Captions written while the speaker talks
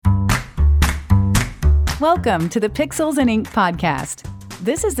Welcome to the Pixels and Ink podcast.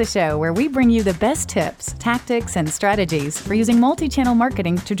 This is the show where we bring you the best tips, tactics, and strategies for using multi-channel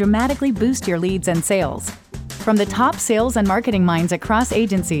marketing to dramatically boost your leads and sales. From the top sales and marketing minds across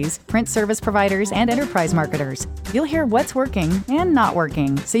agencies, print service providers, and enterprise marketers, you'll hear what's working and not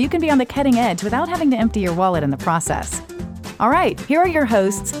working so you can be on the cutting edge without having to empty your wallet in the process. All right, here are your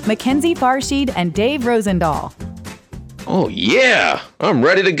hosts, Mackenzie Farshid and Dave Rosendahl. Oh, yeah. I'm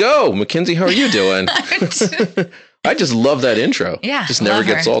ready to go. Mackenzie, how are you doing? I just love that intro. Yeah. Just never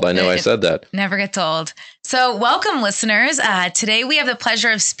gets old. I know I said that. Never gets old. So welcome, listeners. Today we have the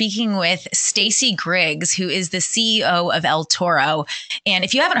pleasure of speaking with Stacey Griggs, who is the CEO of El Toro. And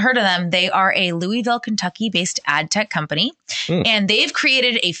if you haven't heard of them, they are a Louisville, Kentucky-based ad tech company. And they've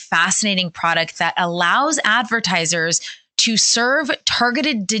created a fascinating product that allows advertisers to serve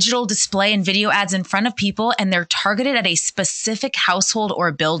targeted digital display and video ads in front of people, and they're targeted at a specific household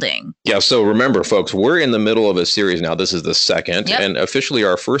or building. Yeah, so remember, folks, we're in the middle of a series now. This is the second, and officially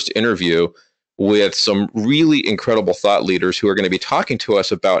our first interview with some really incredible thought leaders who are going to be talking to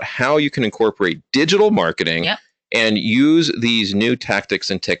us about how you can incorporate digital marketing and use these new tactics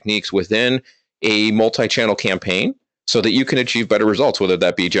and techniques within a multi-channel campaign, so that you can achieve better results, whether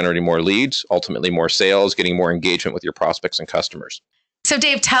that be generating more leads, ultimately more sales, getting more engagement with your prospects and customers. So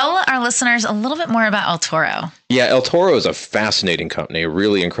Dave, tell our listeners a little bit more about El Toro. Yeah, El Toro is a fascinating company, a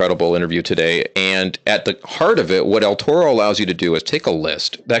really incredible interview today. And at the heart of it, what El Toro allows you to do is take a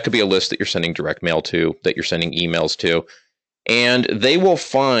list. That could be a list that you're sending direct mail to, that you're sending emails to. And they will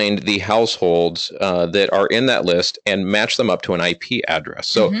find the households that are in that list and match them up to an IP address.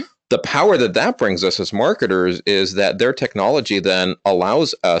 So the power that brings us as marketers is that their technology then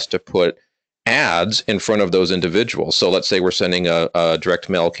allows us to put ads in front of those individuals. So let's say we're sending a direct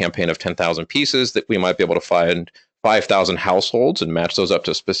mail campaign of 10,000 pieces, that we might be able to find 5,000 households and match those up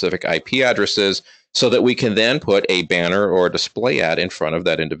to specific IP addresses, so that we can then put a banner or a display ad in front of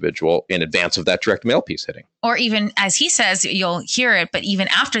that individual in advance of that direct mail piece hitting. Or even, as he says, you'll hear it, but even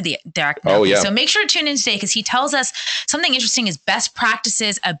after the direct mail piece. So make sure to tune in today, because he tells us something interesting is best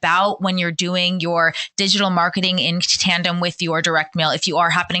practices about when you're doing your digital marketing in tandem with your direct mail, if you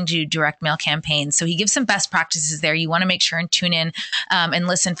are happening to do direct mail campaigns. So he gives some best practices there. You want to make sure and tune in and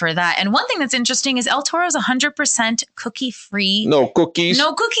listen for that. And one thing that's interesting is El Toro is 100% cookie-free. No cookies?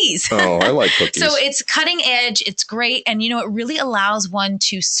 No cookies. Oh, I like cookies. So it's cutting edge. It's great. And, it really allows one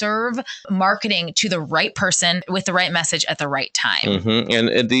to serve marketing to the right person with the right message at the right time.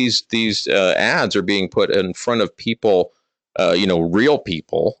 And these ads are being put in front of people, real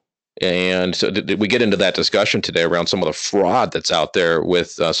people. And so we get into that discussion today around some of the fraud that's out there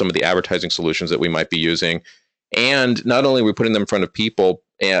with some of the advertising solutions that we might be using. And not only are we putting them in front of people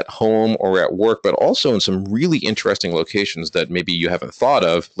at home or at work, but also in some really interesting locations that maybe you haven't thought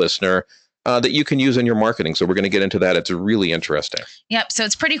of, listener, that you can use in your marketing. So we're going to get into that. It's really interesting. Yep. So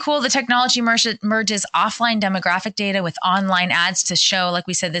it's pretty cool. The technology merges offline demographic data with online ads to show, like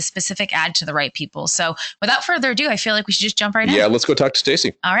we said, this specific ad to the right people. So without further ado, I feel like we should just jump right in. Yeah, let's go talk to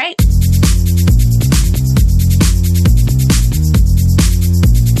Stacey. All right.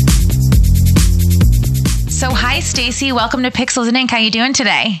 So hi, Stacey. Welcome to Pixels and Ink. How you doing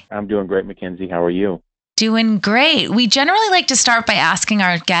today? I'm doing great, Mackenzie. How are you? Doing great. We generally like to start by asking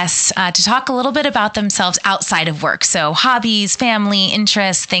our guests to talk a little bit about themselves outside of work. So hobbies, family,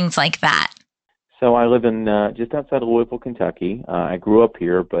 interests, things like that. So I live in just outside of Louisville, Kentucky. I grew up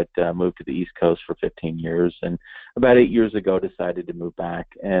here, but moved to the East Coast for 15 years. And about 8 years ago, decided to move back.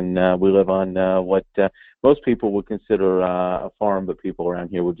 And we live on what most people would consider a farm, but people around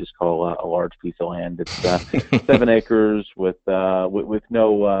here would just call a large piece of land. It's 7 acres with no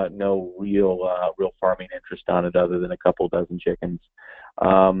real farming interest on it, other than a couple dozen chickens.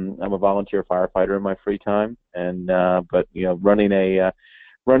 I'm a volunteer firefighter in my free time, and but running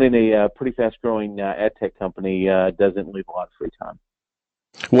a pretty fast-growing ad tech company doesn't leave a lot of free time.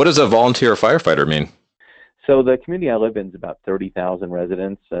 What does a volunteer firefighter mean? So the community I live in is about 30,000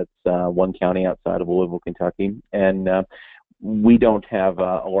 residents. That's one county outside of Louisville, Kentucky. And we don't have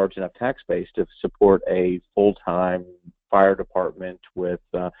a large enough tax base to support a full-time fire department with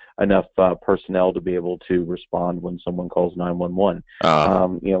enough personnel to be able to respond when someone calls 911.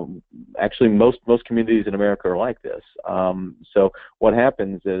 Actually, most communities in America are like this. So what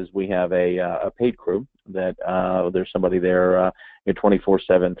happens is we have a paid crew that there's somebody there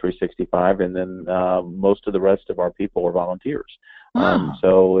 24/7, 365, and then most of the rest of our people are volunteers. Wow.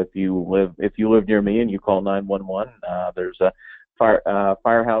 So if you live near me and you call 911, there's a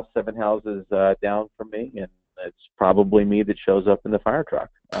firehouse 7 houses down from me, and it's probably me that shows up in the fire truck.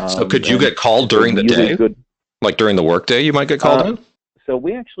 So could you get called during the day? Like during the workday, you might get called in? So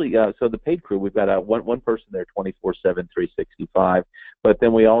we actually, so the paid crew, we've got one person there 24/7, 365, but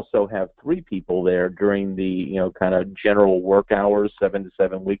then we also have 3 people there during the, kind of general work hours, 7 to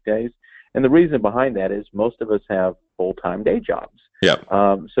 7 weekdays. And the reason behind that is most of us have full-time day jobs. Yeah.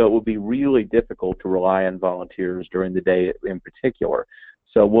 So it would be really difficult to rely on volunteers during the day in particular.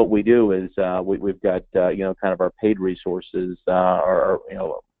 So what we do is we've got, kind of our paid resources are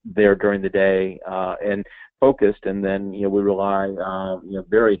there during the day and focused, and then, we rely,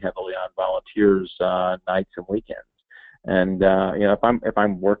 very heavily on volunteers nights and weekends. And if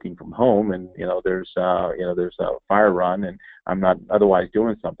I'm working from home and there's a fire run and I'm not otherwise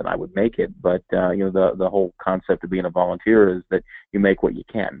doing something, I would make it. But the whole concept of being a volunteer is that you make what you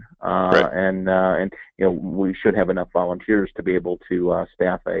can, Right. and we should have enough volunteers to be able to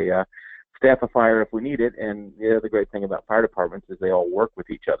staff a fire if we need it. And the great thing about fire departments is they all work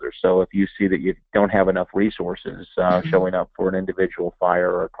with each other. So if you see that you don't have enough resources showing up for an individual fire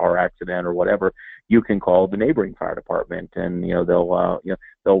or a car accident or whatever, you can call the neighboring fire department, and they'll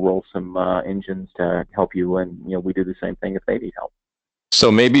roll some engines to help you. And we do the same thing if they need help.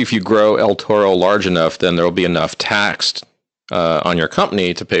 So maybe if you grow El Toro large enough, then there'll be enough tax on your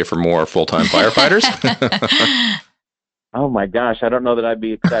company to pay for more full-time firefighters. Oh my gosh, I don't know that I'd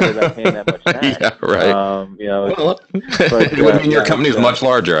be excited about paying that much tax. Yeah, right. Well, it would mean your company's much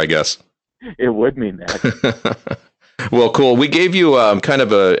larger, I guess. It would mean that. Well, cool. We gave you kind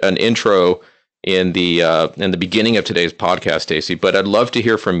of an intro in the beginning of today's podcast, Stacy, but I'd love to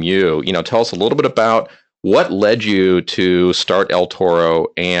hear from you. Tell us a little bit about what led you to start El Toro,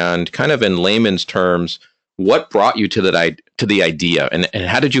 and kind of in layman's terms, what brought you to the idea, and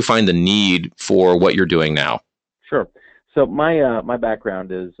how did you find the need for what you're doing now? Sure. So my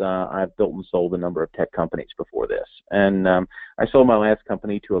background is I've built and sold a number of tech companies before this, and I sold my last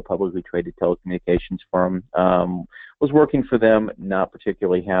company to a publicly traded telecommunications firm. Was working for them, not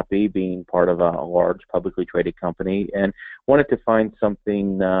particularly happy being part of a large publicly traded company, and wanted to find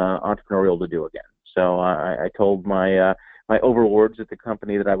something entrepreneurial to do again. So I told my overlords at the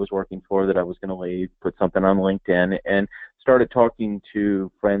company that I was working for that I was going to leave, put something on LinkedIn, and started talking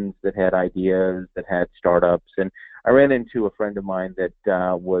to friends that had ideas, that had startups. And I ran into a friend of mine that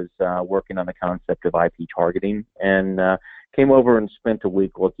was working on the concept of IP targeting, and came over and spent a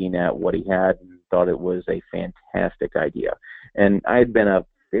week looking at what he had and thought it was a fantastic idea. And I had been a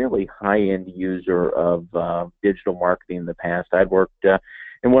fairly high-end user of digital marketing in the past. I'd worked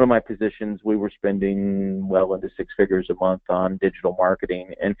in one of my positions, we were spending well into 6 figures a month on digital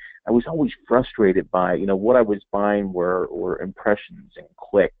marketing, and I was always frustrated by, what I was buying were impressions and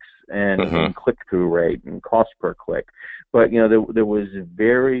clicks and click-through rate and cost per click. But, there was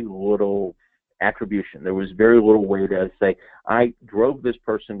very little attribution. There was very little way to say, I drove this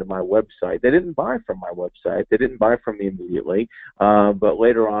person to my website. They didn't buy from my website. They didn't buy from me immediately. But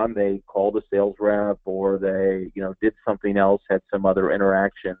later on, they called a sales rep, or they, did something else, had some other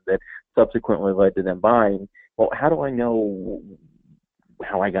interaction that subsequently led to them buying. Well, how do I know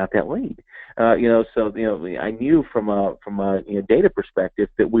how I got that lead? I knew from a data perspective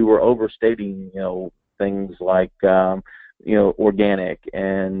that we were overstating, things like, organic,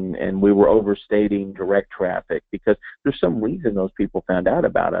 and we were overstating direct traffic, because there's some reason those people found out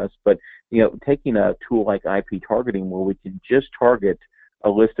about us. But, taking a tool like IP targeting, where we can just target a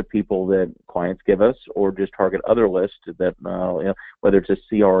list of people that clients give us, or just target other lists that, whether it's a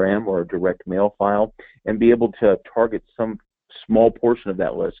CRM or a direct mail file, and be able to target some small portion of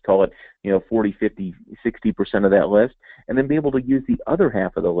that list, call it, 40, 50, 60% of that list, and then be able to use the other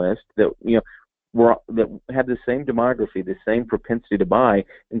half of the list that, that had the same demography, the same propensity to buy,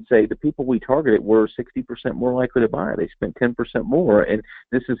 and say the people we targeted were 60% more likely to buy. They spent 10% more, and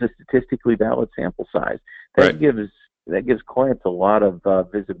this is a statistically valid sample size. That gives clients a lot of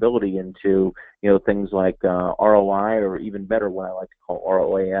visibility into things like ROI, or even better, what I like to call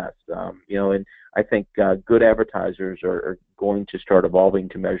ROAS. And I think good advertisers are going to start evolving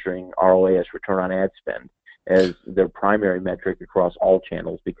to measuring ROAS, return on ad spend, as their primary metric across all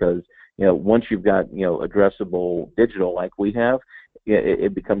channels, because once you've got addressable digital like we have,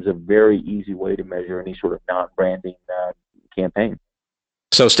 it becomes a very easy way to measure any sort of non-branding campaign.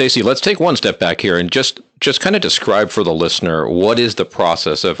 So, Stacy, let's take one step back here and just kind of describe for the listener, what is the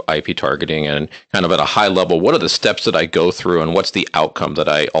process of IP targeting, and kind of at a high level, what are the steps that I go through, and what's the outcome that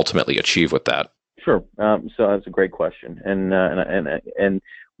I ultimately achieve with that? Sure. So that's a great question, and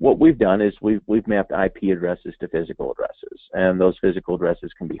what we've done is we've mapped IP addresses to physical addresses, and those physical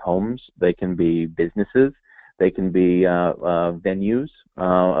addresses can be homes, they can be businesses, they can be venues.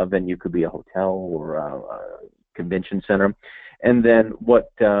 A venue could be a hotel or a convention center, And then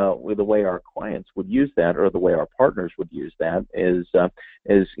the way our clients would use that, or the way our partners would use that, is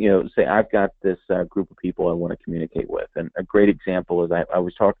say I've got this group of people I want to communicate with. And a great example is I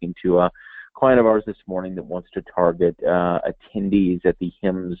was talking to a client of ours this morning that wants to target attendees at the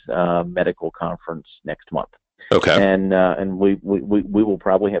HIMSS medical conference next month. Okay. And we will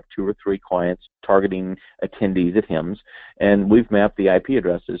probably have 2 or 3 clients targeting attendees at HIMSS, and we've mapped the IP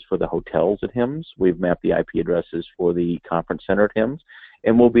addresses for the hotels at HIMSS. We've mapped the IP addresses for the conference center at HIMSS,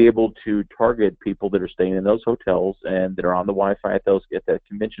 and we'll be able to target people that are staying in those hotels and that are on the Wi-Fi at that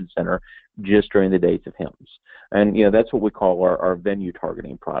convention center just during the dates of HIMSS. And that's what we call our venue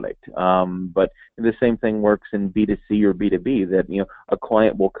targeting product. But the same thing works in B2C or B2B. That a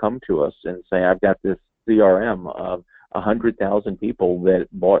client will come to us and say, I've got this CRM of 100,000 people that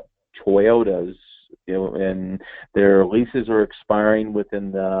bought Toyotas, and their leases are expiring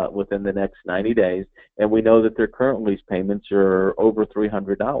within the next 90 days, and we know that their current lease payments are over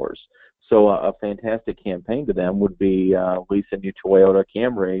 $300. So a fantastic campaign to them would be lease a new Toyota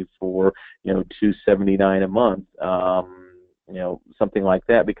Camry for $279 a month. Something like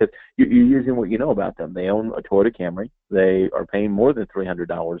that, because you're using what you know about them. They own a Toyota Camry. They are paying more than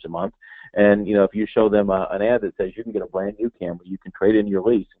 $300 a month. And, if you show them an ad that says you can get a brand new Camry, you can trade in your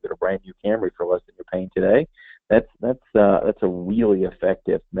lease and get a brand new Camry for less than you're paying today, that's a really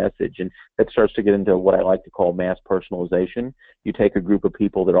effective message. And that starts to get into what I like to call mass personalization. You take a group of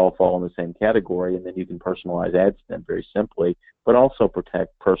people that all fall in the same category, and then you can personalize ads to them very simply, but also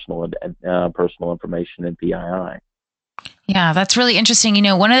protect personal information and PII. Yeah, that's really interesting.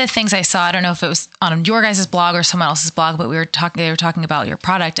 One of the things I saw, I don't know if it was on your guys' blog or someone else's blog, but they were talking about your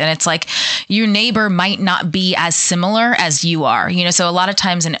product, and it's like your neighbor might not be as similar as you are. So a lot of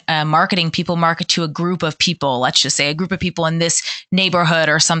times in marketing, people market to a group of people, let's just say a group of people in this neighborhood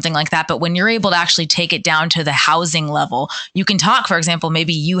or something like that. But when you're able to actually take it down to the housing level, you can talk, for example,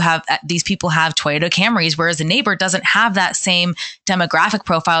 maybe these people have Toyota Camrys, whereas a neighbor doesn't have that same demographic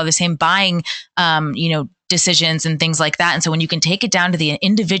profile, the same buying, decisions and things like that. And so when you can take it down to the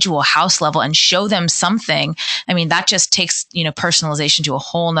individual house level and show them something, that just takes, personalization to a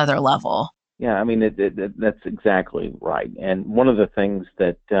whole nother level. Yeah, that's exactly right. And one of the things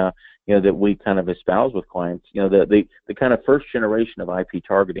that that we kind of espouse with clients, the kind of first generation of IP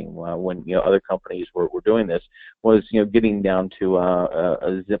targeting, when other companies were doing this, was getting down to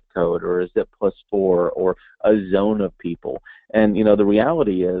a zip code or a zip +4 or a zone of people. And the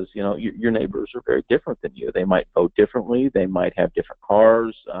reality is, your neighbors are very different than you. They might vote differently. They might have different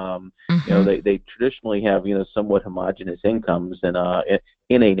cars. They traditionally have somewhat homogeneous incomes in a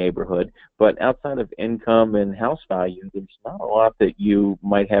neighborhood. But outside of income and house value, there's not a lot that you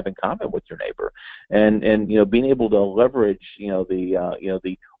might have in common with your neighbor. And being able to leverage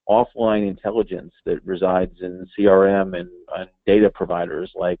the offline intelligence that resides in CRM and data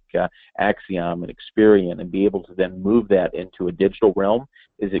providers like Acxiom and Experian, and be able to then move that into a digital realm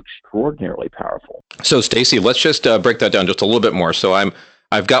is extraordinarily powerful. So, Stacy, let's just break that down just a little bit more. So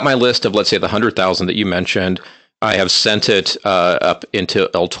I've got my list of, let's say, the 100,000 that you mentioned. I have sent it up into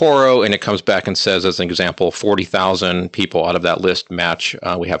El Toro, and it comes back and says, as an example, 40,000 people out of that list match.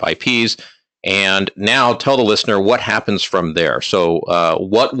 We have IPs. And now tell the listener what happens from there. So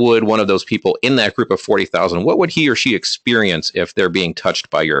what would one of those people in that group of 40,000, what would he or she experience if they're being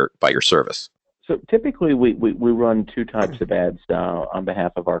touched by your service? So typically we run 2 types of ads on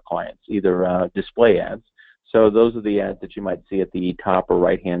behalf of our clients, either display ads. So those are the ads that you might see at the top or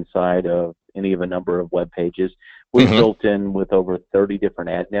right-hand side of any of a number of web pages. We've built in with over 30 different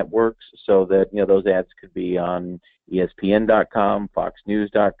ad networks, so that those ads could be on ESPN.com,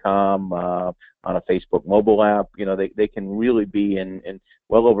 FoxNews.com, on a Facebook mobile app. They can really be in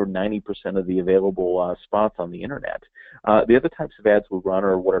well over 90% of the available spots on the internet. The other types of ads we run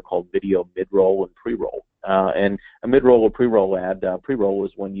are what are called video mid-roll and pre-roll. And a mid-roll or pre-roll ad, pre-roll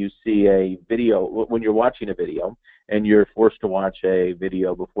is when you see a video, when you're watching a video and you're forced to watch a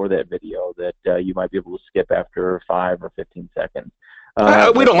video before that video that you might be able to skip after 5 or 15 seconds.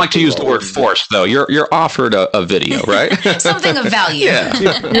 We don't like to use the word forced, though. You're offered a video, right? Something of value.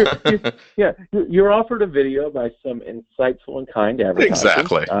 You're offered a video by some insightful and kind advertising.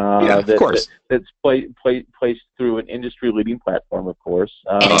 Exactly. Of course. That's placed through an industry-leading platform, of course.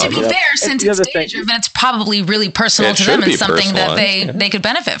 And to be fair, since it's data-driven, it's probably really personal to them and something that they could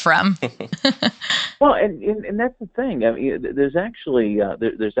benefit from. Well, and that's the thing. There's actually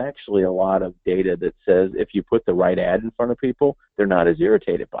a lot of data that says if you put the right ad in front of people, they're not as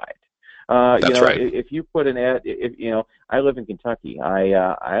irritated by it. That's right. If you put an ad, I live in Kentucky.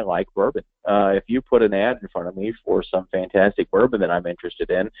 I like bourbon. If you put an ad in front of me for some fantastic bourbon that I'm interested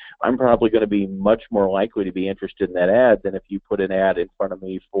in, I'm probably going to be much more likely to be interested in that ad than if you put an ad in front of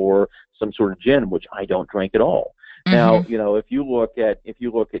me for some sort of gin, which I don't drink at all. Now, if you look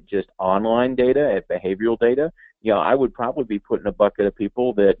at just online data, at behavioral data, I would probably be put in a bucket of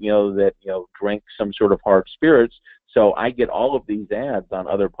people that drink some sort of hard spirits. So I get all of these ads on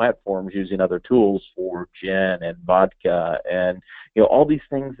other platforms using other tools for gin and vodka and all these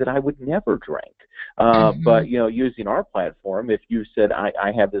things that I would never drink. But using our platform, if you said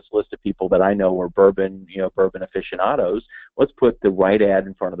I have this list of people that I know are bourbon aficionados, let's put the right ad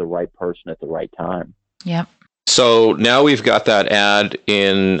in front of the right person at the right time. Yep. So now we've got that ad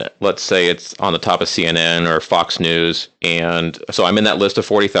in, let's say it's on the top of CNN or Fox News. And so I'm in that list of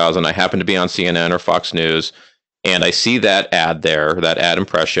 40,000. I happen to be on CNN or Fox News, and I see that ad there, that ad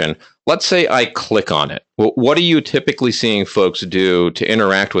impression. Let's say I click on it. Well, what are you typically seeing folks do to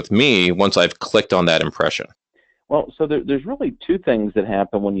interact with me once I've clicked on that impression? Well, so there's really two things that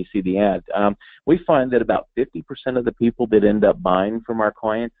happen when you see the ad. We find that about 50% of the people that end up buying from our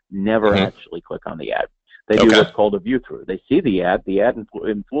clients never actually click on the ad. They do what's called a view-through. They see the ad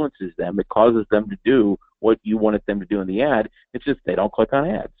influences them. It causes them to do what you wanted them to do in the ad. It's just they don't click on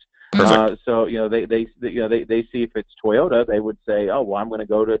ads. So they see if it's Toyota, they would say, oh, well, I'm going to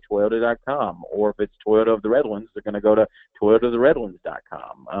go to Toyota.com, or if it's Toyota of the Redlands, they're going to go to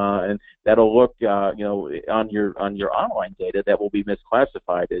ToyotaoftheRedlands.com, and that'll look on your online data that will be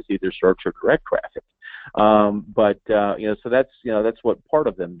misclassified as either search or direct traffic. So that's what part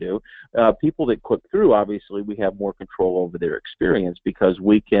of them do. People that click through, obviously, we have more control over their experience because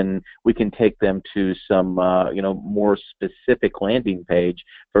we can take them to some more specific landing page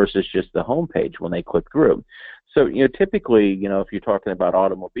versus just the home page when they click through. So typically, if you're talking about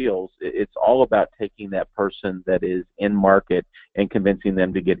automobiles, it's all about taking that person that is in market and convincing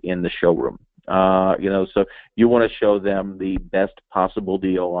them to get in the showroom. So you want to show them the best possible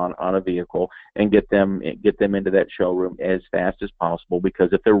deal on a vehicle and get them into that showroom as fast as possible, because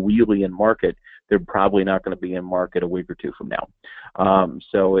if they're really in market, they're probably not going to be in market a week or two from now.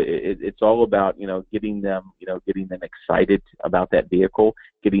 So it's all about getting them excited about that vehicle,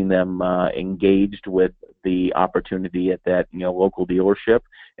 getting them engaged with the opportunity at that local dealership,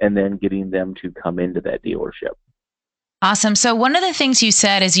 and then getting them to come into that dealership. Awesome. So one of the things you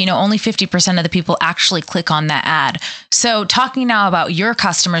said is, only 50% of the people actually click on that ad. So talking now about your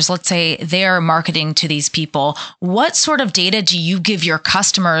customers, let's say they're marketing to these people. What sort of data do you give your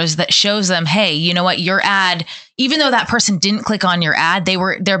customers that shows them, hey, you know what, your ad, even though that person didn't click on your ad,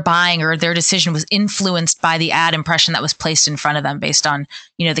 their buying or their decision was influenced by the ad impression that was placed in front of them based on,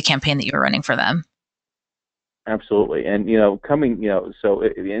 the campaign that you were running for them? Absolutely, and so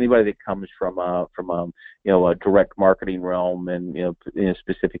anybody that comes from a direct marketing realm, and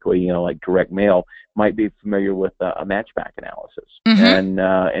specifically like direct mail, might be familiar with a matchback analysis.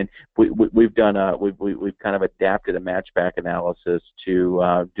 And we've done we've kind of adapted a matchback analysis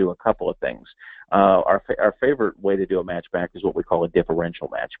to do a couple of things. Our favorite way to do a matchback is what we call a differential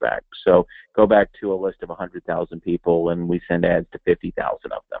matchback. So go back to a list of 100,000 people, and we send ads to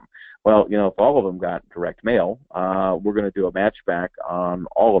 50,000 of them. Well, if all of them got direct mail, we're going to do a matchback on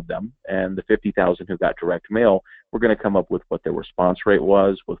all of them, and the 50,000 who got direct mail, we're going to come up with what their response rate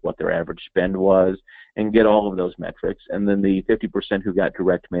was, with what their average spend was, and get all of those metrics. And then the 50% who got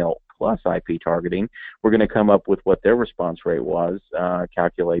direct mail plus IP targeting, we're going to come up with what their response rate was,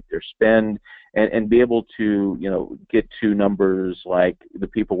 calculate their spend, and be able to, get to numbers like the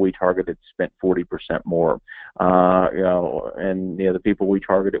people we targeted spent 40% more, and the people we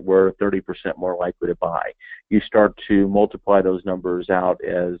targeted were 30% more likely to buy. You start to multiply those numbers out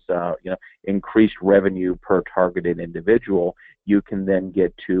as, increased revenue per targeted individual. You can then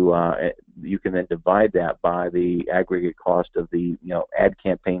get to, you can then divide that by the aggregate cost of the, ad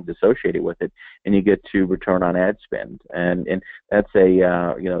campaigns associated with it, and you get to return on ad spend. And that's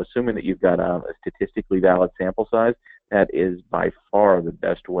assuming that you've got a statistically valid sample size, that is by far the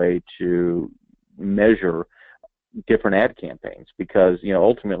best way to measure different ad campaigns, because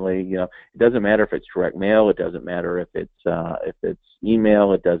ultimately it doesn't matter if it's direct mail, it doesn't matter if it's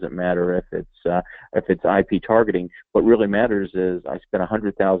email, it doesn't matter if it's IP targeting. What really matters is I spent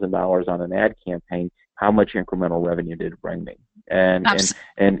 $100,000 on an ad campaign. How much incremental revenue did it bring me? And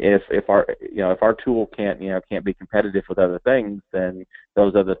if our tool can't be competitive with other things, then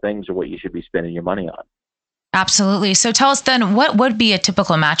those other things are what you should be spending your money on. Absolutely. So tell us then, what would be a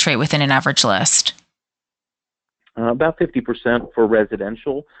typical match rate within an average list? About 50% for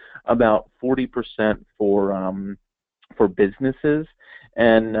residential, about 40% for businesses,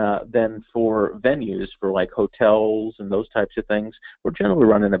 And then for venues, for like hotels and those types of things, we're generally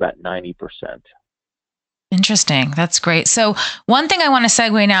running about 90%. Interesting. That's great. So one thing I want to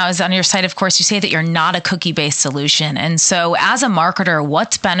segue now is on your site, of course, you say that you're not a cookie-based solution. And so as a marketer,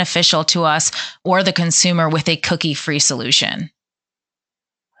 what's beneficial to us or the consumer with a cookie-free solution?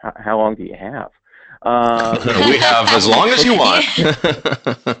 How long do you have? We have as long as you want.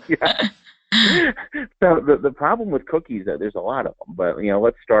 Yeah. So the problem with cookies, there's a lot of them, but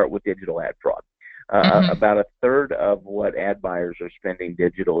let's start with digital ad fraud. About a third of what ad buyers are spending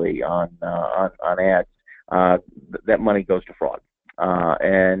digitally on ads, that money goes to fraud.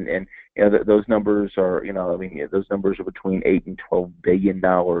 And those numbers are those numbers are between $8 and $12 billion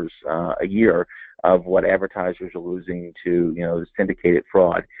a year of what advertisers are losing to syndicated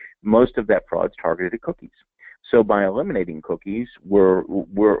fraud. Most of that fraud's targeted at cookies. So by eliminating cookies, we're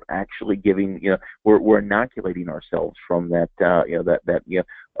actually giving we're inoculating ourselves from that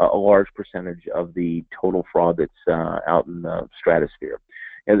a large percentage of the total fraud that's out in the stratosphere.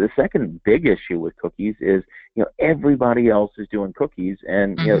 And the second big issue with cookies is everybody else is doing cookies,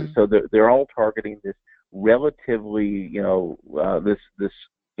 and so they're all targeting this relatively this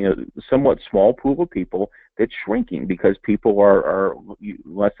somewhat small pool of people that's shrinking because people are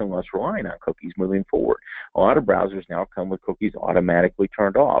less and less relying on cookies moving forward. A lot of browsers now come with cookies automatically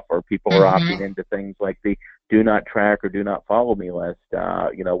turned off, or people are opting into things like the do not track or do not follow me list,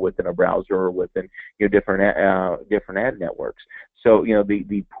 within a browser or within different ad networks. So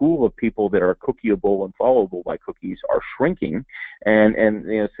the pool of people that are cookieable and followable by cookies are shrinking, and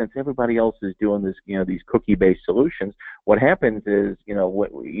since everybody else is doing this these cookie-based solutions, what happens is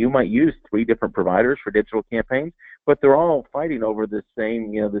you might use 3 different providers for digital campaigns, but they're all fighting over the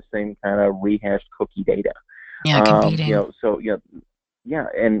same kind of rehashed cookie data. Yeah, competing. So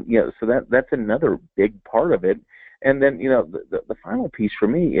that's another big part of it. And then the final piece for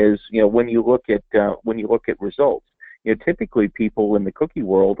me is when you look at results. Typically people in the cookie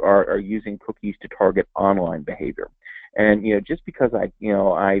world are using cookies to target online behavior. And just because I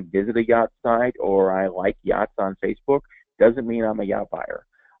visit a yacht site or I like yachts on Facebook doesn't mean I'm a yacht buyer.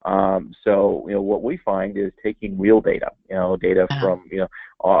 So what we find is taking real data, data from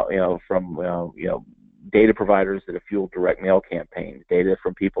data providers that have fueled direct mail campaigns, data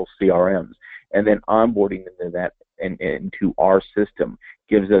from people's CRMs, and then onboarding into that and into our system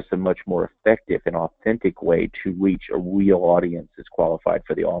gives us a much more effective and authentic way to reach a real audience that's qualified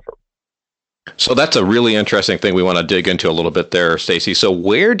for the offer. So that's a really interesting thing we want to dig into a little bit there, Stacy. So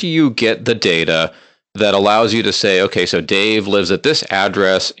where do you get the data that allows you to say, okay, so Dave lives at this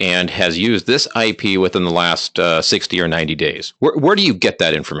address and has used this IP within the last 60 or 90 days? Where do you get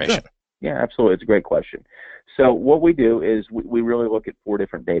that information? Sure. Yeah, absolutely. It's a great question. So what we do is we really look at 4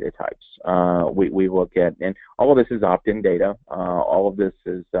 different data types. We look at, and all of this is opt-in data. All of this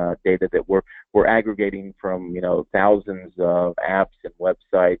is data that we're aggregating from thousands of apps and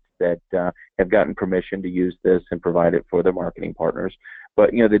websites that have gotten permission to use this and provide it for their marketing partners.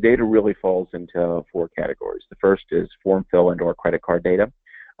 But the data really falls into 4 categories. The first is form fill and/or credit card data.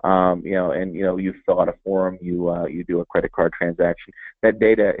 You fill out a form, you do a credit card transaction. That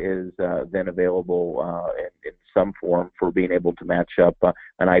data is then available in some form for being able to match up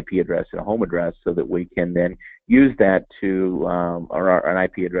an IP address and a home address, so that we can then use that to or an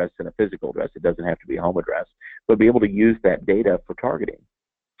IP address and a physical address. It doesn't have to be a home address, but be able to use that data for targeting.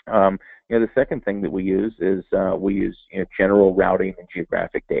 The second thing that we use is we use general routing and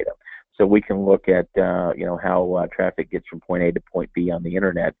geographic data. So we can look at how traffic gets from point A to point B on the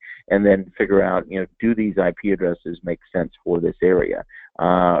internet, and then figure out do these IP addresses make sense for this area?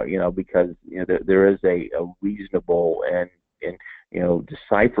 Because there is a reasonable and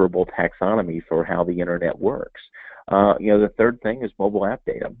decipherable taxonomy for how the internet works. The third thing is mobile app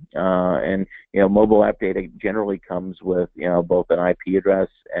data, and mobile app data generally comes with both an IP address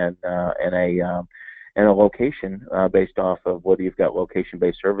and a location based off of whether you've got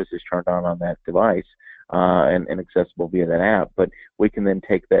location-based services turned on that device and accessible via that app. But we can then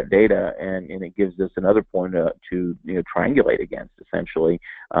take that data and it gives us another point to triangulate against, essentially,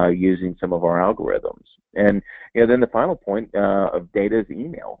 using some of our algorithms. And then the final point of data is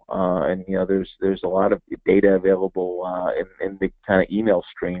email. And there's a lot of data available in the kind of email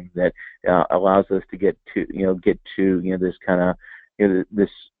stream that allows us to get to this kind of this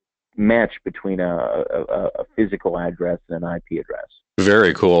match between a physical address and an IP address.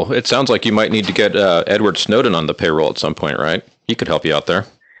 Very cool. It sounds like you might need to get Edward Snowden on the payroll at some point, right? He could help you out there.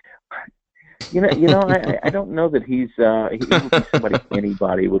 I don't know that he would be somebody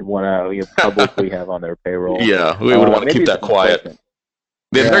anybody would want to publicly have on their payroll. Yeah, we would want to keep that quiet.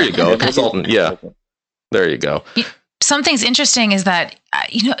 Yeah, there you go, consultant. Yeah, there you go. something's interesting is that,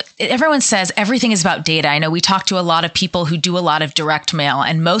 everyone says everything is about data. I know we talk to a lot of people who do a lot of direct mail,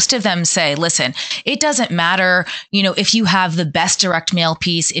 and most of them say, listen, it doesn't matter, if you have the best direct mail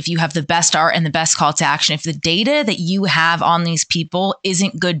piece, if you have the best art and the best call to action, if the data that you have on these people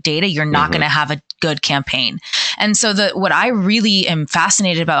isn't good data, you're not going to have a good campaign. And so what I really am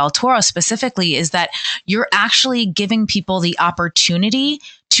fascinated about El Toro specifically is that you're actually giving people the opportunity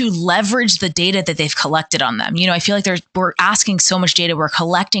to leverage the data that they've collected on them. I feel like we're asking so much data, we're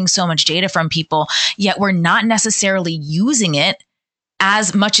collecting so much data from people, yet we're not necessarily using it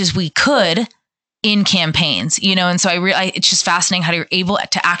as much as we could in campaigns, and so it's just fascinating how you're able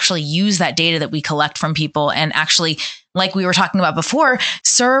to actually use that data that we collect from people and actually, like we were talking about before,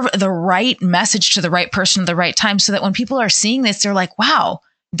 serve the right message to the right person at the right time, so that when people are seeing this, they're like, wow,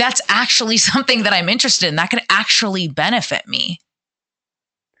 that's actually something that I'm interested in. That could actually benefit me.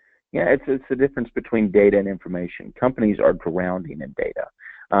 Yeah, it's the difference between data and information. Companies are drowning in data,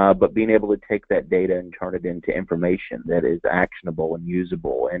 but being able to take that data and turn it into information that is actionable and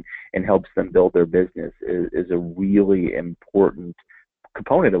usable and helps them build their business is a really important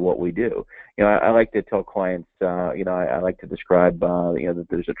component of what we do. I like to tell clients, I like to describe, that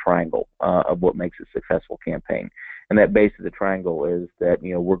there's a triangle of what makes a successful campaign. And that base of the triangle is that,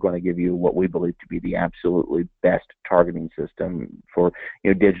 we're going to give you what we believe to be the absolutely best targeting system for,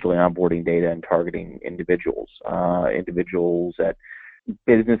 digitally onboarding data and targeting individuals at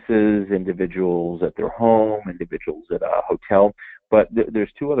businesses, individuals at their home, individuals at a hotel. But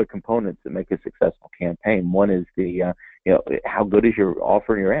there's two other components that make a successful campaign. One is the, how good is your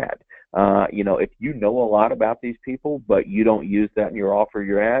offer and your ad? If you know a lot about these people, but you don't use that in your offer,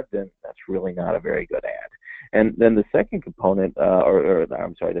 your ad, then that's really not a very good ad. And then the second component,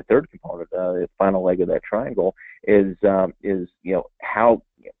 the third component, the final leg of that triangle is how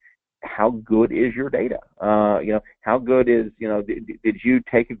good is your data? How good is, did you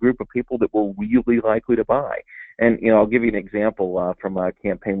take a group of people that were really likely to buy? And, I'll give you an example from a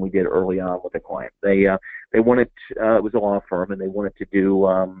campaign we did early on with a client. They wanted, it was a law firm, and they wanted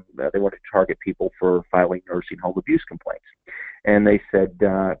to target people for filing nursing home abuse complaints. And they said,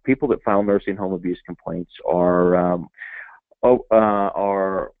 people that file nursing home abuse complaints are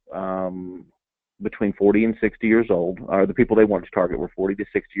between 40 and 60 years old. The people they wanted to target were 40 to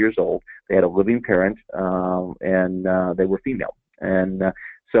 60 years old. They had a living parent, and they were female. And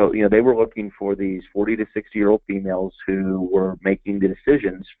so, they were looking for these 40 to 60-year-old females who were making the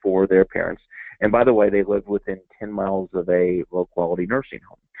decisions for their parents. And by the way, they lived within 10 miles of a low-quality nursing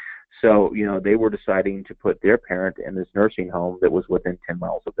home. So, they were deciding to put their parent in this nursing home that was within 10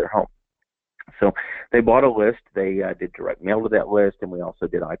 miles of their home. So they bought a list. They did direct mail to that list, and we also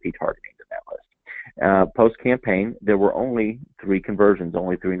did IP targeting to that list. Post-campaign, there were only 3 conversions,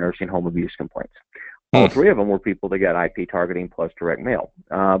 only 3 nursing home abuse complaints. All 3 of them were people that got IP targeting plus direct mail.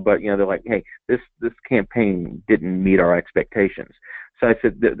 But, they're like, hey, this campaign didn't meet our expectations. So I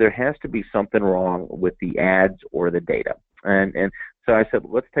said, there has to be something wrong with the ads or the data. And so I said,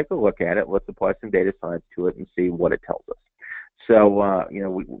 let's take a look at it. Let's apply some data science to it and see what it tells us. So,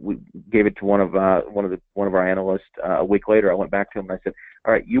 we gave it to one of our analysts. A week later, I went back to him and I said,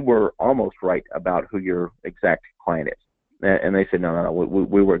 all right, you were almost right about who your exact client is. And they said, no,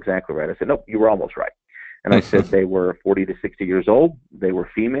 we were exactly right. I said, nope, you were almost right. And I said they were 40 to 60 years old. They were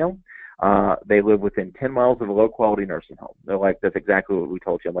female. They live within 10 miles of a low-quality nursing home. They're like, that's exactly what we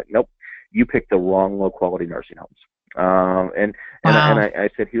told you. I'm like, nope, you picked the wrong low-quality nursing homes. And I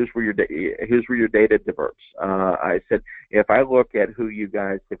said, here's where your data diverts. I said, if I look at who you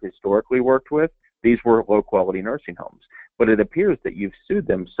guys have historically worked with, these were low-quality nursing homes. But it appears that you've sued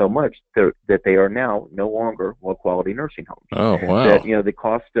them so much that they are now no longer low-quality nursing homes. Oh, wow! That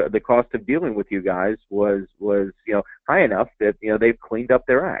the cost of dealing with you guys was high enough that they've cleaned up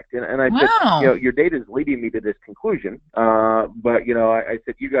their act. And I said, your data is leading me to this conclusion. But I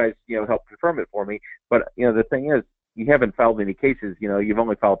said, you guys help confirm it for me. But the thing is, you haven't filed any cases. You've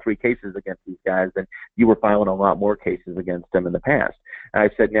only filed 3 cases against these guys, and you were filing a lot more cases against them in the past. And I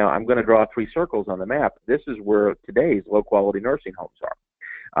said, now I'm going to draw 3 circles on the map. This is where today's low-quality nursing homes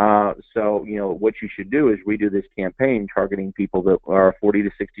are. So, what you should do is redo this campaign targeting people that are 40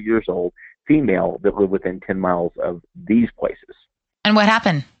 to 60 years old, female, that live within 10 miles of these places. And what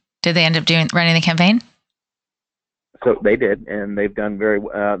happened? Did they end up running the campaign? So they did, and they've done very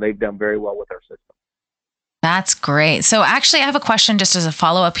well with our system. That's great. So actually, I have a question just as a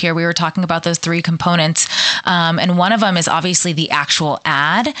follow-up here. We were talking about those three components, and one of them is obviously the actual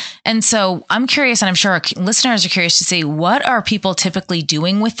ad. And so I'm curious, and I'm sure our listeners are curious to see, what are people typically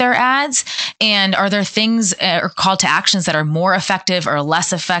doing with their ads? And are there things or call to actions that are more effective or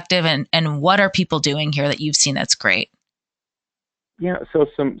less effective? And what are people doing here that you've seen that's great? Yeah, so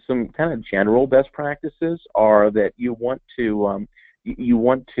some kind of general best practices are that you want to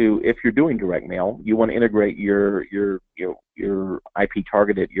if you're doing direct mail, you want to integrate your IP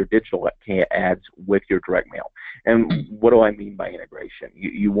targeted, your digital ads with your direct mail. And what do I mean by integration?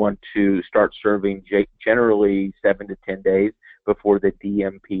 You want to start serving generally 7 to 10 days before the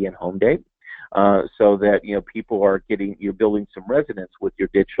DMP and home date, so that people are you're building some resonance with your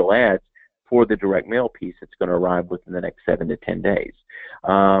digital ads for the direct mail piece that's going to arrive within the next 7 to 10 days.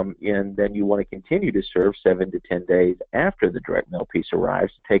 And then you want to continue to serve 7 to 10 days after the direct mail piece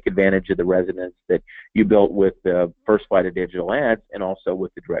arrives to take advantage of the resonance that you built with the first flight of digital ads and also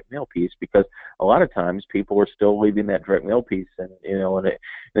with the direct mail piece, because a lot of times people are still leaving that direct mail piece in an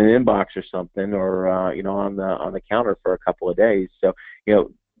inbox or something, or on the counter for a couple of days. So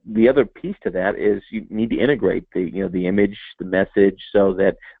the other piece to that is you need to integrate the image, the message, so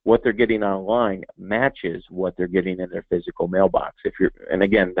that what they're getting online matches what they're getting in their physical mailbox. And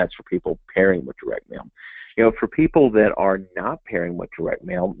again, that's for people pairing with direct mail. For people that are not pairing with direct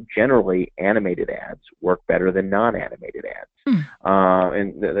mail, generally animated ads work better than non-animated ads,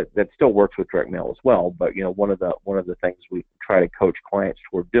 and that still works with direct mail as well. But one of the things we try to coach clients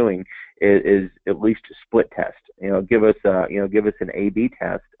toward doing is at least a split test. Give us an A/B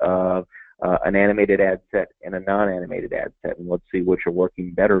test of an animated ad set and a non-animated ad set, and let's see which are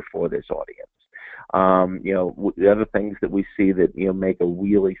working better for this audience. The other things that we see that make a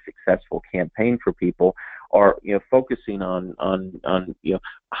really successful campaign for people are focusing on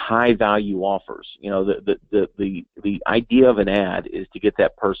high value offers. The idea of an ad is to get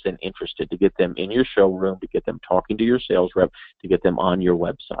that person interested, to get them in your showroom, to get them talking to your sales rep, to get them on your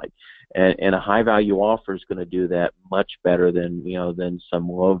website. And a high value offer is going to do that much better than some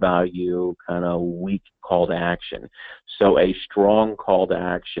low value kind of weak call to action. So a strong call to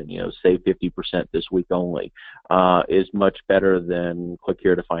action, say 50% this week only, is much better than click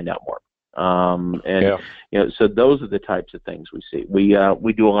here to find out more. So those are the types of things we see.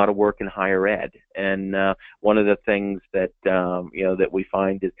 We do a lot of work in higher ed, and one of the things that that we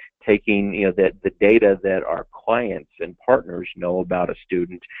find is taking the data that our clients and partners know about a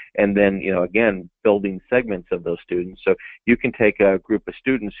student, and then again building segments of those students. So you can take a group of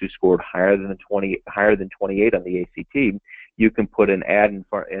students who scored higher than 28 on the ACT. You can put an ad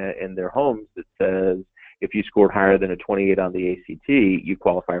in their homes that says, if you scored higher than a 28 on the ACT, you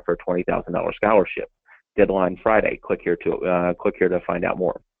qualify for a $20,000 scholarship. Deadline Friday. Click here to find out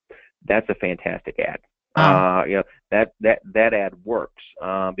more. That's a fantastic ad. That ad works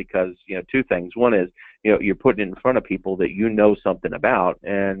because two things. One is you're putting it in front of people that something about,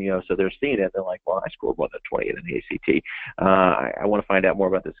 and so they're seeing it. They're like, well, I scored more than 28 in the ACT. I want to find out more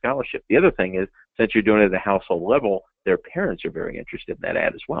about the scholarship. The other thing is, since you're doing it at the household level, their parents are very interested in that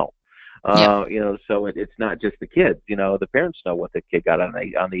ad as well. So it's not just the kids. The parents know what the kid got on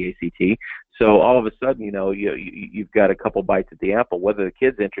the ACT. So all of a sudden, you've got a couple bites at the apple. Whether the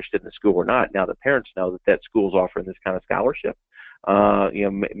kid's interested in the school or not, now the parents know that school's offering this kind of scholarship.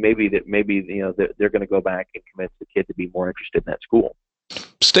 Maybe they're going to go back and convince the kid to be more interested in that school.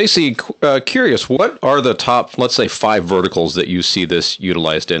 Stacy, curious, what are the top, let's say, 5 verticals that you see this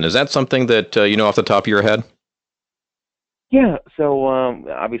utilized in? Is that something that off the top of your head? Yeah, so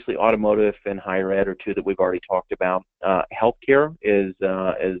obviously automotive and higher ed are two that we've already talked about. Healthcare is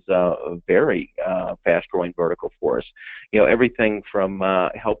a very fast-growing vertical for us. Everything from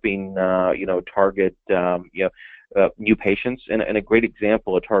helping target new patients, and a great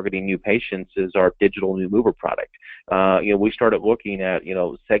example of targeting new patients is our digital new mover product. We started looking at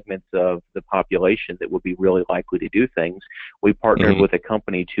segments of the population that would be really likely to do things. We partnered with a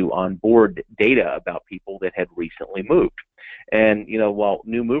company to onboard data about people that had recently moved. And while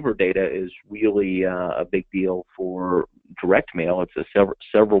new mover data is really a big deal for direct mail, it's a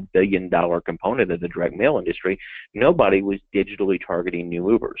several billion-dollar component of the direct mail industry. Nobody was digitally targeting new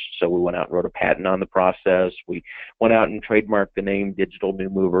movers, so we went out and wrote a patent on the process. We went out and trademarked the name digital new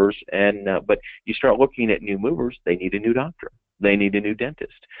movers. And but you start looking at new movers, they need a new doctor. they need a new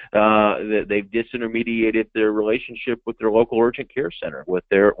dentist. They've disintermediated their relationship with their local urgent care center, with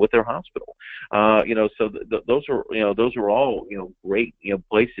their hospital. So those are all great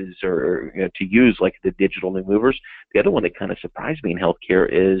places or to use, like the digital new movers. The other one that kind of surprised me in healthcare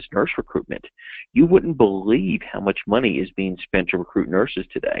is nurse recruitment. You wouldn't believe how much money is being spent to recruit nurses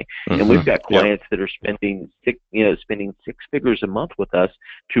today, and we've got clients that are spending six figures a month with us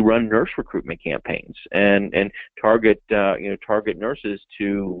to run nurse recruitment campaigns and target nurses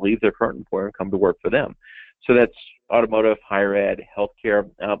to leave their current employer and come to work for them. So that's automotive, higher ed, healthcare.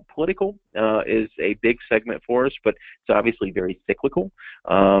 Political is a big segment for us, but it's obviously very cyclical.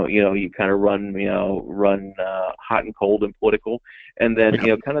 You kind of run hot and cold and political, and then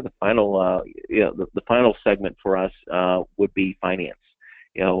kind of the final the final segment for us would be finance.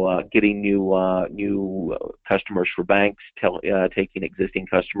 Getting new customers for banks, taking existing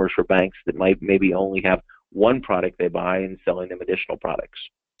customers for banks that might maybe only have one product they buy and selling them additional products.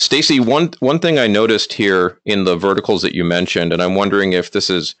 Stacy, one thing I noticed here in the verticals that you mentioned, and I'm wondering if this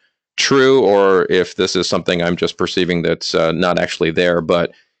is true or if this is something I'm just perceiving that's not actually there,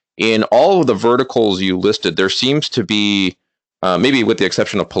 but in all of the verticals you listed, there seems to be, maybe with the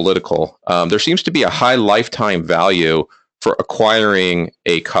exception of political, there seems to be a high lifetime value for acquiring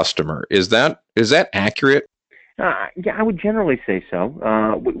a customer. Is that accurate? Yeah, I would generally say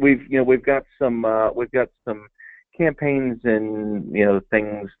so. We've got some campaigns and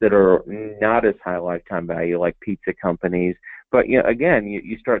things that are not as high lifetime value, like pizza companies. But again,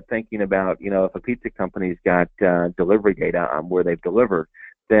 you start thinking about if a pizza company's got delivery data on where they've delivered,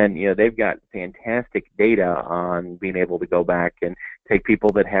 then they've got fantastic data on being able to go back and take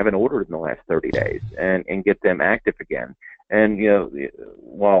people that haven't ordered in the last 30 days and get them active again. And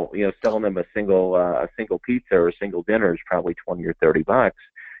while selling them a single pizza or a single dinner is probably $20 or $30.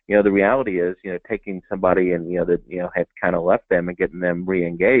 The reality is, taking somebody and that have kind of left them and getting them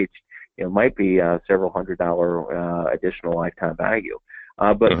re-engaged, might be several $100 additional lifetime value.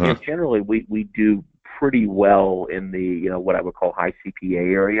 But generally, we do pretty well in the what I would call high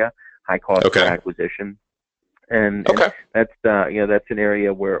CPA area, high cost per acquisition, and that's that's an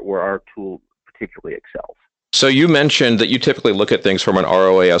area where our tool particularly excels. So you mentioned that you typically look at things from an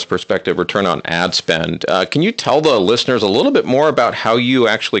ROAS perspective, return on ad spend. Can you tell the listeners a little bit more about how you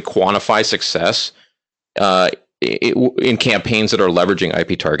actually quantify success in campaigns that are leveraging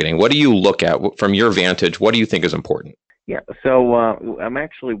IP targeting? What do you look at from your vantage? What do you think is important? Yeah, so I'm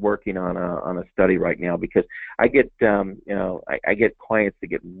actually working on a study right now because I get I get clients that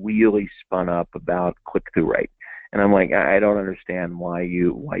get really spun up about click-through rate. And I'm like, I don't understand why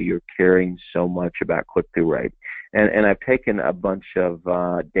you're caring so much about click-through rate. And I've taken a bunch of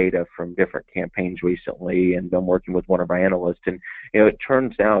data from different campaigns recently, and been working with one of our analysts. And it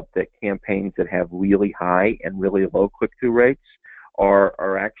turns out that campaigns that have really high and really low click-through rates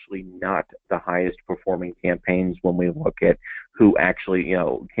are actually not the highest performing campaigns when we look at who actually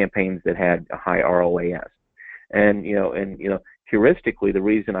campaigns that had a high ROAS. And heuristically, the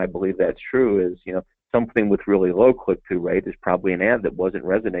reason I believe that's true is something with really low click-through rate is probably an ad that wasn't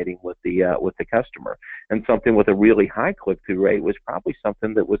resonating with the customer, and something with a really high click-through rate was probably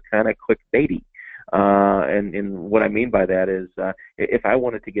something that was kind of clickbaity. And what I mean by that is, if I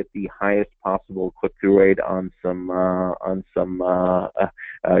wanted to get the highest possible click-through rate on some ads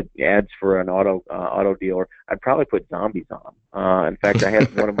for an auto dealer, I'd probably put zombies on them. In fact, I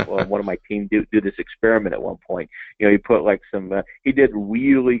had one of my team do this experiment at one point. He put like he did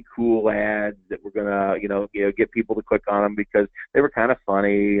really cool ads that were gonna get people to click on them because they were kind of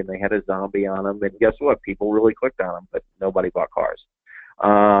funny and they had a zombie on them. And guess what? People really clicked on them, but nobody bought cars.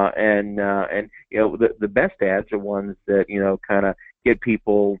 And the best ads are ones that kind of get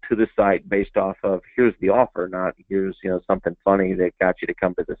people to the site based off of here's the offer, not here's something funny that got you to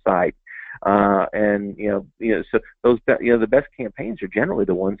come to the site. So those the best campaigns are generally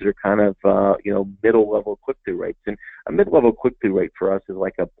the ones that are kind of middle level click-through rates. And a mid-level click-through rate for us is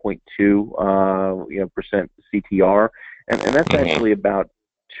like a 0.2% CTR, and that's actually about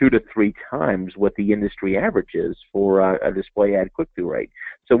 2 to 3 times what the industry average is for a display ad click-through rate.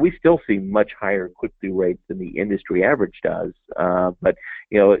 So we still see much higher click-through rates than the industry average does. But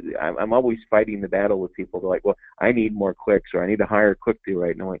I'm always fighting the battle with people. They're like, well, I need more clicks or I need a higher click-through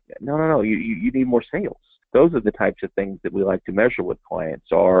rate. And I'm like, no, you need more sales. those are the types of things that we like to measure with clients.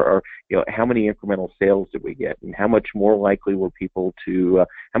 Are how many incremental sales did we get, and how much more likely were people to,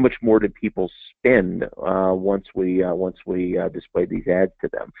 how much more did people spend once we displayed these ads to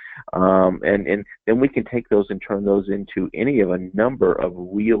them, and then we can take those and turn those into any of a number of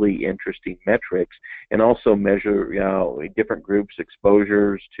really interesting metrics, and also measure different groups'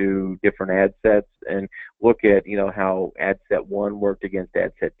 exposures to different ad sets, and look at how ad set 1 worked against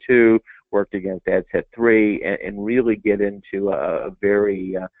ad set 2, worked against ad set 3, and really get into a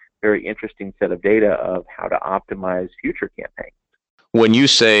very very interesting set of data of how to optimize future campaigns. When you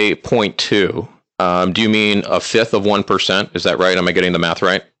say 0.2, do you mean 1/5 of 1%? Is that right? Am I getting the math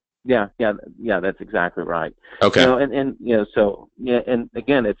right? Yeah, that's exactly right. Okay. And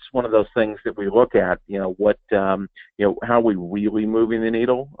again, it's one of those things that we look at. How are we really moving the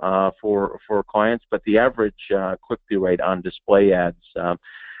needle for clients? But the average click-through rate on display ads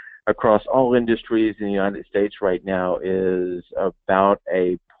across all industries in the United States right now is about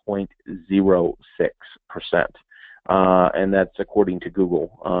a 0.06%. And that's according to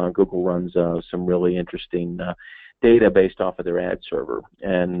Google. Google runs some really interesting data based off of their ad server,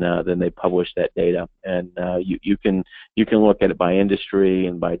 and then they publish that data. And you can look at it by industry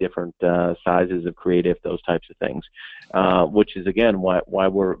and by different sizes of creative, those types of things, which is again why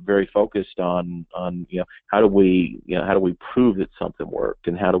we're very focused on how do we prove that something worked,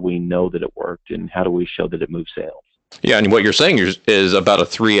 and how do we know that it worked, and how do we show that it moves sales. Yeah, and what you're saying is about a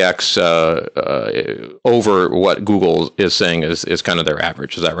 3x over what Google is saying is kind of their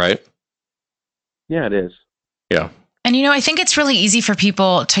average. Is that right? Yeah, it is. Yeah. And, I think it's really easy for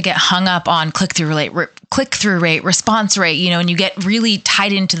people to get hung up on click-through rate, response rate, and you get really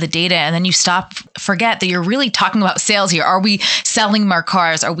tied into the data, and then you forget that you're really talking about sales here. Are we selling more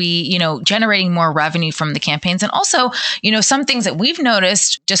cars? Are we, generating more revenue from the campaigns? And also, some things that we've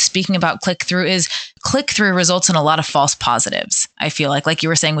noticed, just speaking about click-through, is click-through results in a lot of false positives. I feel like you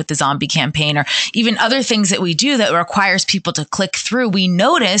were saying with the zombie campaign, or even other things that we do that requires people to click through. We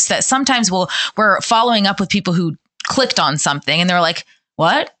notice that sometimes we're following up with people who clicked on something and they're like,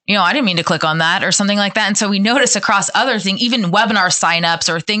 what? I didn't mean to click on that, or something like that. And so we notice across other things, even webinar signups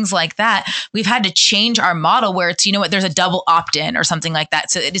or things like that, we've had to change our model where it's, there's a double opt-in or something like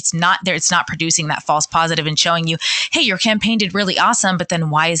that. So it's not there. It's not producing that false positive and showing you, hey, your campaign did really awesome, but then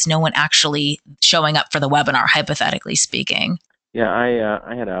why is no one actually showing up for the webinar, hypothetically speaking? Yeah,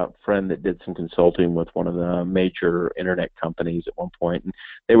 I had a friend that did some consulting with one of the major internet companies at one point, and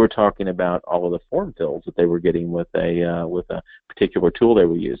they were talking about all of the form fills that they were getting with a particular tool they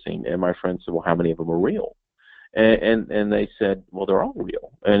were using. And my friend said, "Well, how many of them are real?" And they said, "Well, they're all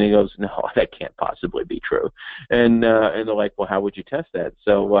real." And he goes, "No, that can't possibly be true." And they're like, "Well, how would you test that?"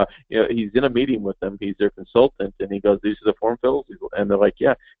 So he's in a meeting with them. He's their consultant, and he goes, "These are the form fills." And they're like,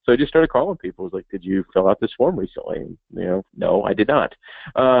 "Yeah." So he just started calling people. He's like, "Did you fill out this form recently?" And, "No, I did not."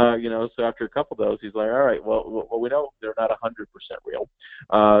 So after a couple of those, he's like, "All right, well, we know they're not 100% real.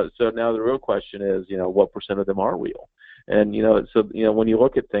 So now the real question is, what percent of them are real?" And when you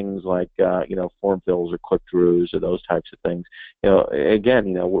look at things like form fills or click-throughs or those types of things,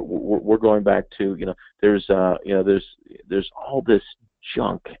 again, we're going back to there's all this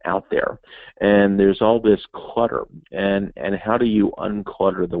junk out there, and there's all this clutter, and how do you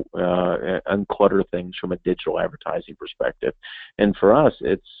unclutter things from a digital advertising perspective? And for us,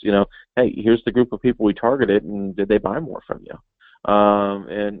 it's hey, here's the group of people we targeted, and did they buy more from you?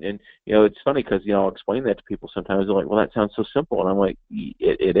 It's funny because I'll explain that to people sometimes. They're like, "Well, that sounds so simple," and I'm like,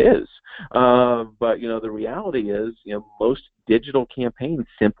 "It is." But the reality is, most digital campaigns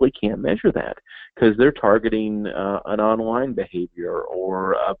simply can't measure that because they're targeting an online behavior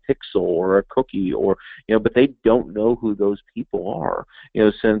or a pixel or a cookie, or but they don't know who those people are.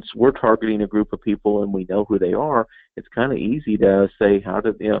 Since we're targeting a group of people and we know who they are, it's kind of easy to say how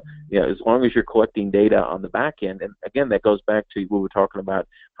to as long as you're collecting data on the back end. And again, that goes back to what we're talking about,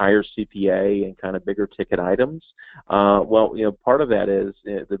 higher CPA and kind of bigger ticket items. Part of that is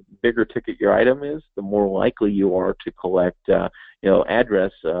the bigger ticket your item is, the more likely you are to collect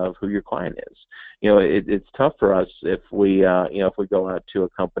address of who your client is. It's tough for us if we go out to a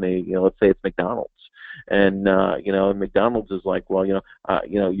company, let's say it's McDonald's, and McDonald's is like, well,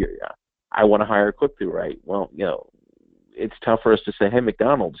 I want a higher click-through rate. Well, it's tough for us to say, hey,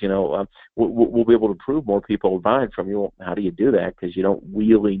 McDonald's, we'll be able to prove more people are buying from you. Well, how do you do that? Because you don't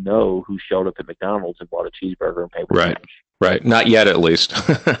really know who showed up at McDonald's and bought a cheeseburger and paid with cash. Right. Not yet, at least.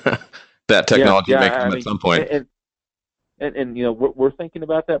 That technology may come at some point. And we're thinking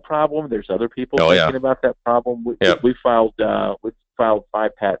about that problem. There's other people thinking about that problem. We filed filed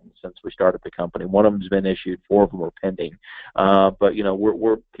 5 patents since we started the company. One of them's been issued, 4 of them are pending. But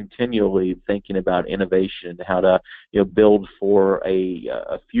we're continually thinking about innovation and how to build for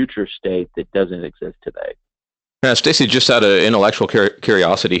a future state that doesn't exist today. Now, Stacy, just out of intellectual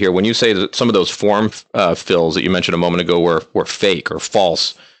curiosity here, when you say that some of those form fills that you mentioned a moment ago were fake or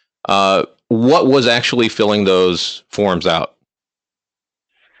false, what was actually filling those forms out?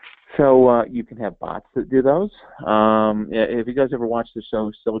 So you can have bots that do those. Have you guys ever watched the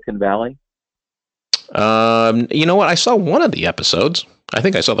show Silicon Valley? You know what? I saw one of the episodes. I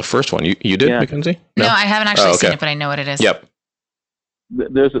think I saw the first one. You did, Mackenzie? No, I haven't actually seen it, but I know what it is. Yep.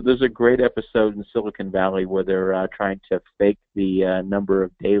 There's a great episode in Silicon Valley where they're trying to fake the number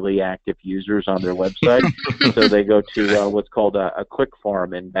of daily active users on their website. So they go to what's called a click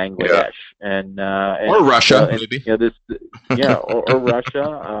farm in Bangladesh, and or Russia, maybe. Or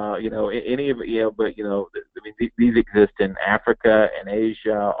Russia. Any of it. But I mean, these exist in Africa and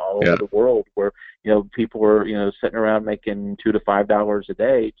Asia, all over the world, where people are sitting around making $2 to $5 a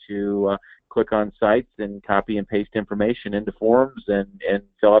day to click on sites and copy and paste information into forms and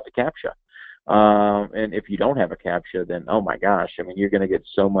fill out the CAPTCHA. And if you don't have a CAPTCHA, then oh my gosh, I mean, you're going to get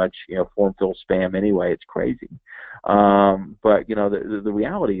so much form fill spam anyway. It's crazy. But the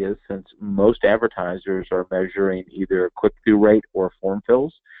reality is, since most advertisers are measuring either click-through rate or form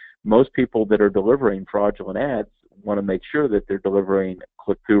fills, most people that are delivering fraudulent ads want to make sure that they're delivering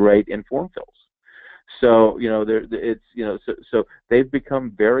click-through rate and form fills. So so they've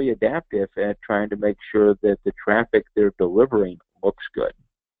become very adaptive at trying to make sure that the traffic they're delivering looks good.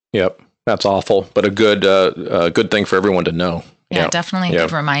 Yep, that's awful, but a good thing for everyone to know. Yeah, definitely a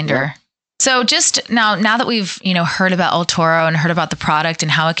good reminder. Yeah. So just now that we've heard about El Toro and heard about the product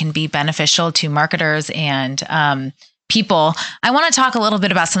and how it can be beneficial to marketers and people, I want to talk a little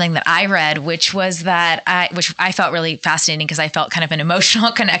bit about something that I read, which was which I felt really fascinating because I felt kind of an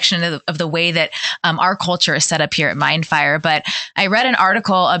emotional connection of the way that our culture is set up here at Mindfire. But I read an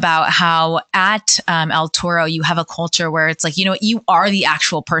article about how at El Toro, you have a culture where it's like, you are the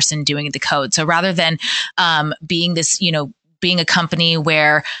actual person doing the code. So rather than being this, being a company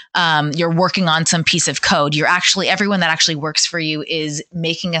where you're working on some piece of code, everyone that actually works for you is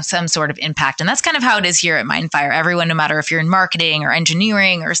making some sort of impact. And that's kind of how it is here at Mindfire. Everyone, no matter if you're in marketing or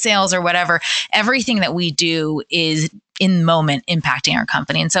engineering or sales or whatever, everything that we do is in the moment impacting our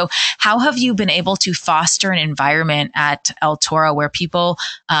company. And so how have you been able to foster an environment at El Toro where people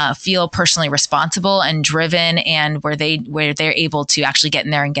feel personally responsible and driven, and where they're able to actually get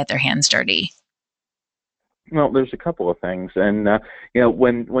in there and get their hands dirty? Well, there's a couple of things, and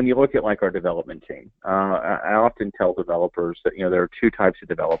when you look at like our development team, I often tell developers that there are 2 types of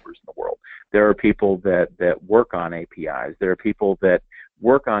developers in the world. There are people that work on APIs. There are people that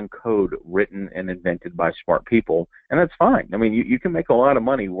work on code written and invented by smart people, and that's fine. I mean, you can make a lot of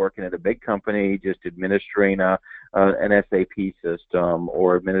money working at a big company, just administering an SAP system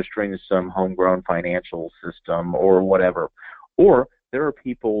or administering some homegrown financial system or whatever. Or there are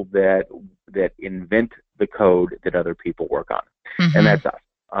people that invent the code that other people work on, and that's us.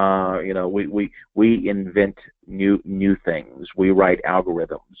 We invent new things. We write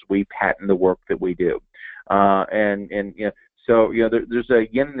algorithms. We patent the work that we do, So there's a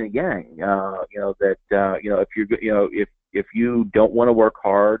yin and a yang. If you don't want to work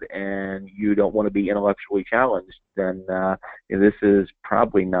hard and you don't want to be intellectually challenged, then this is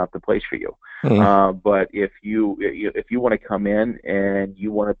probably not the place for you. But if you want to come in and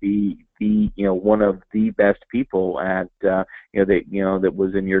you want to be one of the best people at that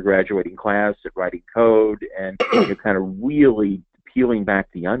was in your graduating class at writing code and kind of really peeling back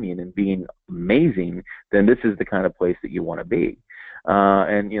the onion and being amazing, then this is the kind of place that you want to be.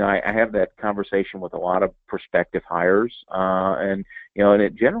 I have that conversation with a lot of prospective hires, and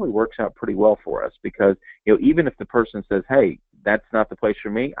it generally works out pretty well for us because even if the person says, "Hey, that's not the place for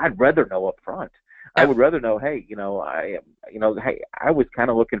me," I'd rather know up front. I would rather know, hey, I was kind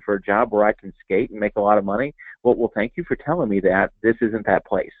of looking for a job where I can skate and make a lot of money. Well, thank you for telling me that this isn't that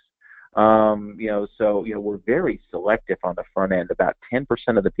place. So we're very selective on the front end. About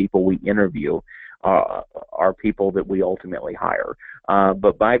 10% of the people we interview are people that we ultimately hire.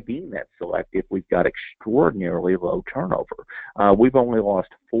 But by being that selective, we've got extraordinarily low turnover. We've only lost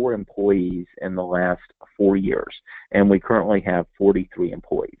 4 employees in the last 4 years, and we currently have 43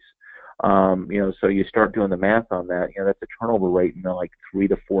 employees. So you start doing the math on that, that's a turnover rate in the 3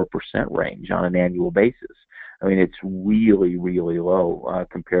 to 4% range on an annual basis. I mean, it's really, really low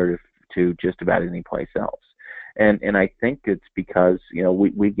compared to just about any place else. And I think it's because,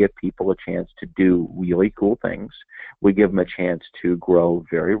 we give people a chance to do really cool things. We give them a chance to grow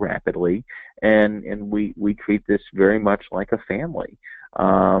very rapidly, and we treat this very much like a family.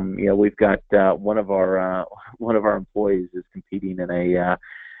 We've got one of our employees is competing in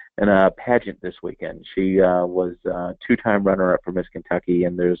a pageant this weekend. She was two-time runner-up for Miss Kentucky,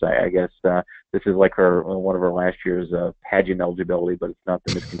 and there's, I guess, this is like one of her last year's pageant eligibility, but it's not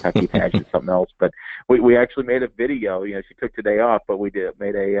the Miss Kentucky pageant, it's something else. But we actually made a video. She took today off, but we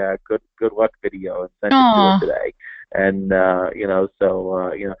made a good luck video and sent it to her today. And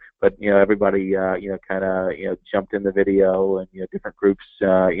but everybody kind of jumped in the video, and different groups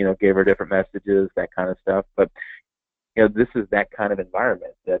gave her different messages, that kind of stuff. But this is that kind of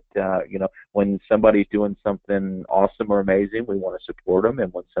environment that, when somebody's doing something awesome or amazing, we want to support them.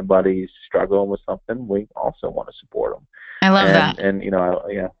 And when somebody's struggling with something, we also want to support them. I love that. And,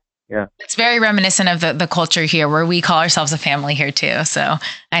 yeah. It's very reminiscent of the culture here, where we call ourselves a family here too. So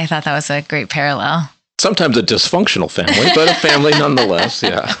I thought that was a great parallel. Sometimes a dysfunctional family, but a family nonetheless.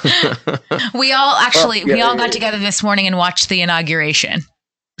 Yeah. We all got together this morning and watched the inauguration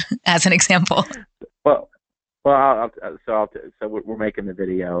as an example. Well, so we're making the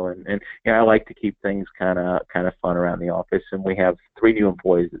video, and I like to keep things kind of fun around the office, and we have 3 new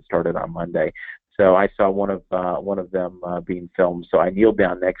employees that started on Monday. So I saw one of them being filmed. So I kneeled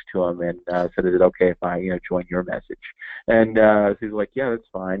down next to him and said, "Is it okay if I join your message?" And he's like, "Yeah, that's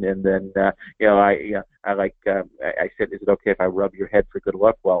fine." And then I said, "Is it okay if I rub your head for good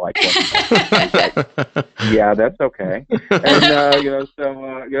luck while I join?" Yeah, that's okay. And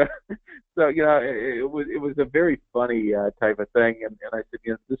So it was a very funny type of thing, and I said,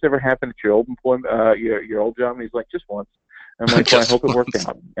 "Does this ever happen at your old employment, your old job?" And he's like, "Just once." I'm like, "Well, I hope it worked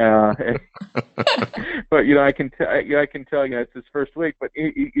out." But I can tell it's his first week, but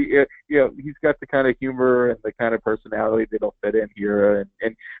he's got the kind of humor and the kind of personality that'll fit in here,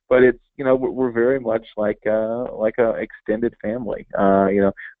 but it's we're very much like a extended family.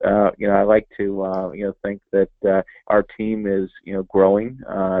 I like to think that our team is growing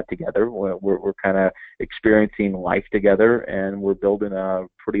together. We're kind of experiencing life together, and we're building a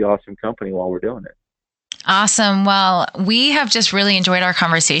pretty awesome company while we're doing it. Awesome. Well, we have just really enjoyed our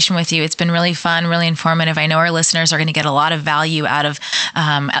conversation with you. It's been really fun, really informative. I know our listeners are going to get a lot of value out of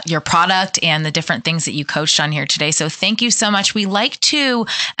your product and the different things that you coached on here today. So thank you so much. We like to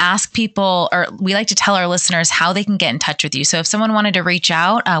ask people, or we like to tell our listeners how they can get in touch with you. So if someone wanted to reach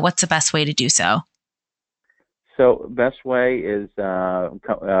out, what's the best way to do so? So best way is go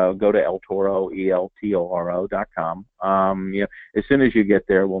to ElToro, ELTORO.com. As soon as you get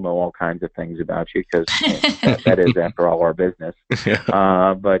there, we'll know all kinds of things about you, because that is, after all, our business.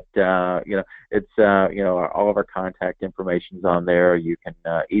 Yeah. But it's all of our contact information's on there. You can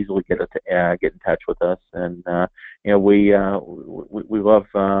easily get in touch with us, and we love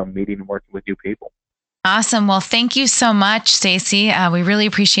meeting and working with you people. Awesome. Well, thank you so much, Stacy. We really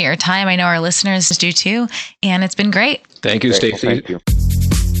appreciate your time. I know our listeners do too, and it's been great. Thank you, Stacy. Well, thank you.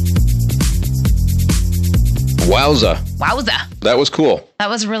 Wowza. That was cool. That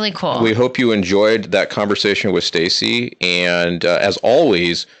was really cool. We hope you enjoyed that conversation with Stacy. And as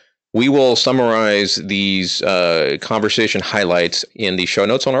always, we will summarize these conversation highlights in the show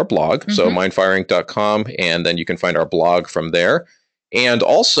notes on our blog. Mm-hmm. So mindfireinc.com, and then you can find our blog from there. And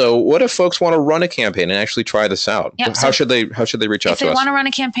also, what if folks want to run a campaign and actually try this out? Yep, how should they reach out to us? If they want to run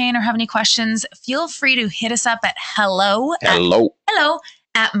a campaign or have any questions, feel free to hit us up at hello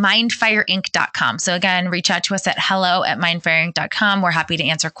at mindfireinc.com. So again, reach out to us at hello@mindfireinc.com. We're happy to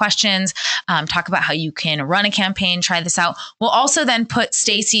answer questions, talk about how you can run a campaign, try this out. We'll also then put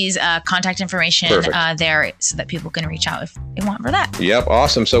Stacy's contact information there so that people can reach out if they want for that. Yep.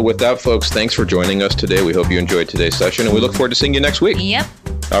 Awesome. So with that, folks, thanks for joining us today. We hope you enjoyed today's session, and we look forward to seeing you next week. Yep.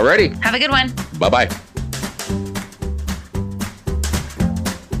 Alrighty. Have a good one. Bye-bye.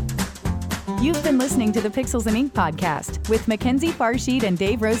 You've been listening to the Pixels and Ink podcast with Mackenzie Farsheed and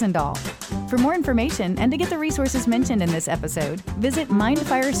Dave Rosendahl. For more information and to get the resources mentioned in this episode, visit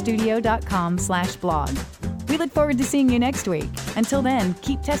mindfirestudio.com/blog. We look forward to seeing you next week. Until then,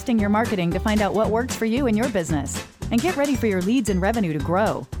 keep testing your marketing to find out what works for you and your business. And get ready for your leads and revenue to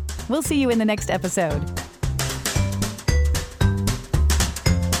grow. We'll see you in the next episode.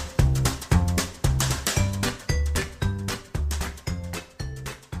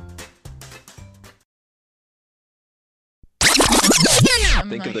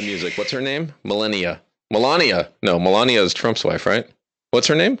 Think of the music. What's her name? Melania. No, Melania is Trump's wife, right? What's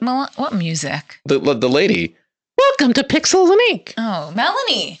her name? What music? The lady. Welcome to Pixels and Ink. Oh,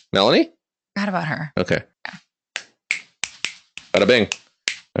 Melanie. Melanie? Forgot about her. Okay. Bada bing.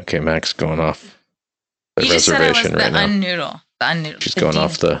 Okay, Mac's going off. the you just said I was reservation the right now. unnoodle. The unnoodle. She's going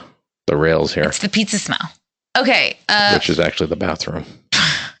off the rails here. It's the pizza smell. Okay. Which is actually the bathroom.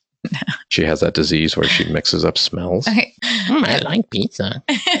 She has that disease where she mixes up smells. Okay. I like pizza.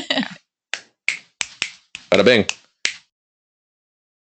 Bada bing.